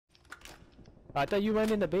I thought you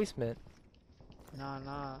went in the basement.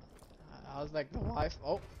 Nah. I was like the wife.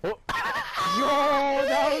 Oh. Oh. Yo,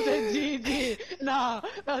 that was a GG. Nah.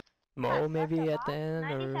 Mo maybe at the end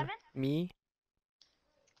or me?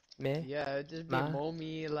 Me? Yeah, it'd just be Ma?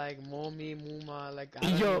 Momi, like Momi, Muma, like I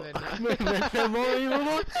don't Yo. even know. Momi,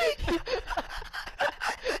 Muma.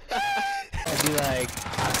 I'd be like,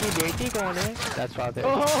 आपकी बेटी कौन है? That's probably. Oh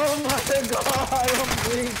my god,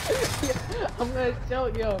 I'm gonna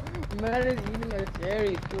choke, yo. Man is eating a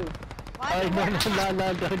cherry too. Oh,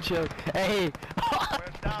 no, don't joke. Hey!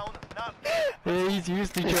 He's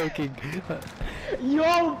used to joking.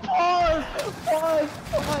 Yo, pause!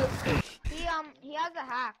 He has a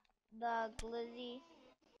hack. The glizzy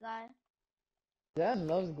guy. Dan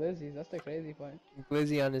loves glizzies, that's the crazy part.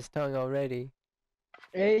 Glizzy on his tongue already.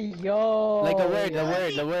 Hey, yo! Like the word.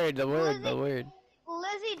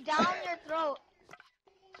 Glizzy down your throat.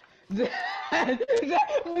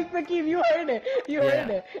 Mr. Keem, you heard it. You heard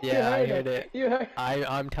it. Yeah, I heard it. You heard.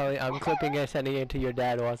 I'm clipping it, sending it to your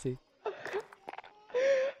dad, WaHhsee.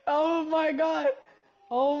 Oh my god.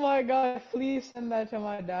 Oh my god. Please send that to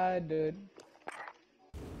my dad, dude.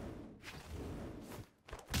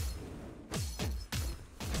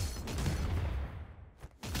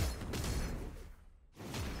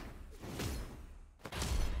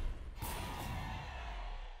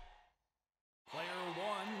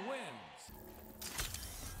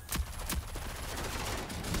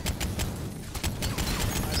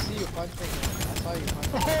 Punching him. I saw you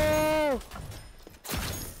punching him.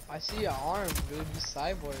 I see your arm, dude. You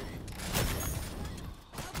cyborg.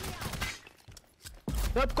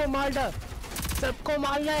 सबको मार दे.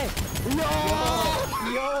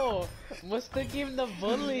 Yo, Mustaqim the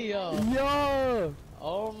bully, yo. Yo.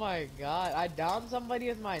 Oh my god, I downed somebody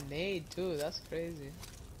with my nade too. That's crazy.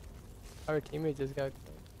 Our teammate just got.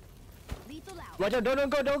 Watch out! Don't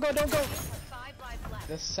go!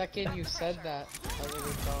 The second you said that, I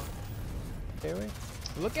really thought. Anyway.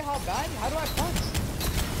 Look at how bad. How do I punch?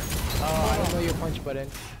 Oh, I don't know your punch button.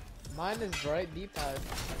 Mine is right D-pad.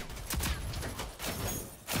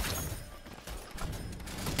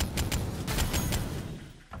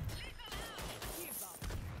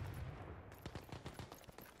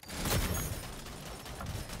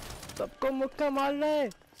 सबको मुक्का मार ले.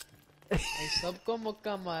 सबको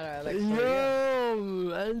मुक्का मारा है, like yo,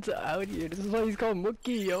 man's out here. This is why he's called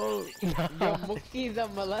Mookie, yo. Yo, Mookie's a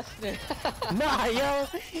molester. Nah, yo.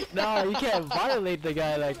 No, you can't violate the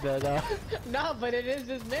guy like that. No, but it is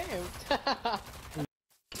his name.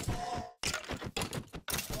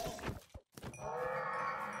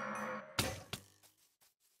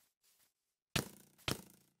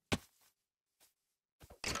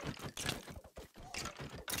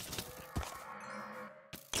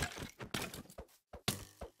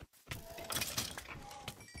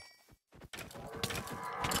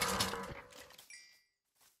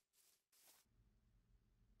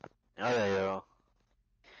 Oh, there you go.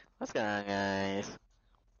 What's going on, guys?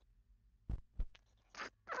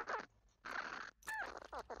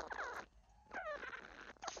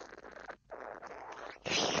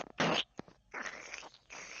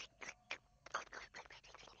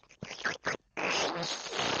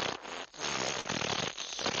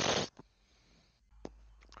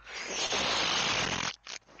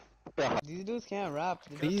 These dudes can't rap.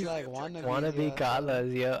 They just like wanna be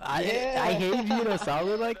galas, yo. I hate being a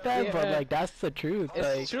solid like that, but like that's the truth. It's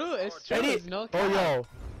like, true. It's true. It's no cap. Oh yo,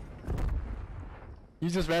 you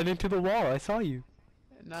just ran into the wall. I saw you.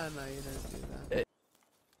 No, you didn't do that.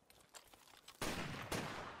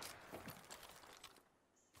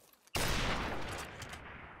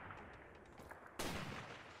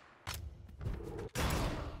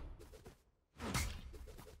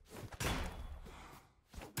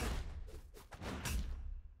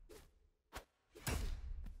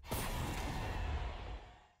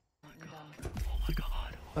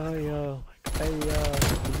 Oh yo, hey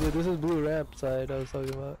this is blue ramp side I was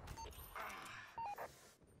talking about.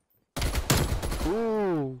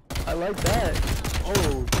 Ooh, I like that.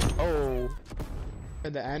 Oh. For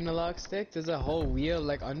the analog stick, there's a whole wheel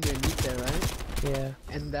like underneath there, right? Yeah.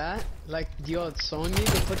 And that, like, yo, Sony,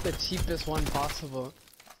 they put the cheapest one possible.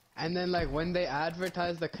 And then like when they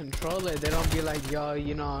advertise the controller, they don't be like, yo,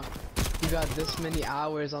 you know, you got this many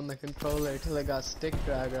hours on the controller till it got stick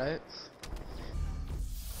drag, right?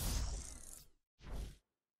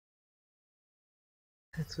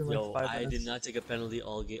 Yo, I did not take a penalty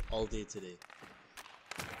all day today.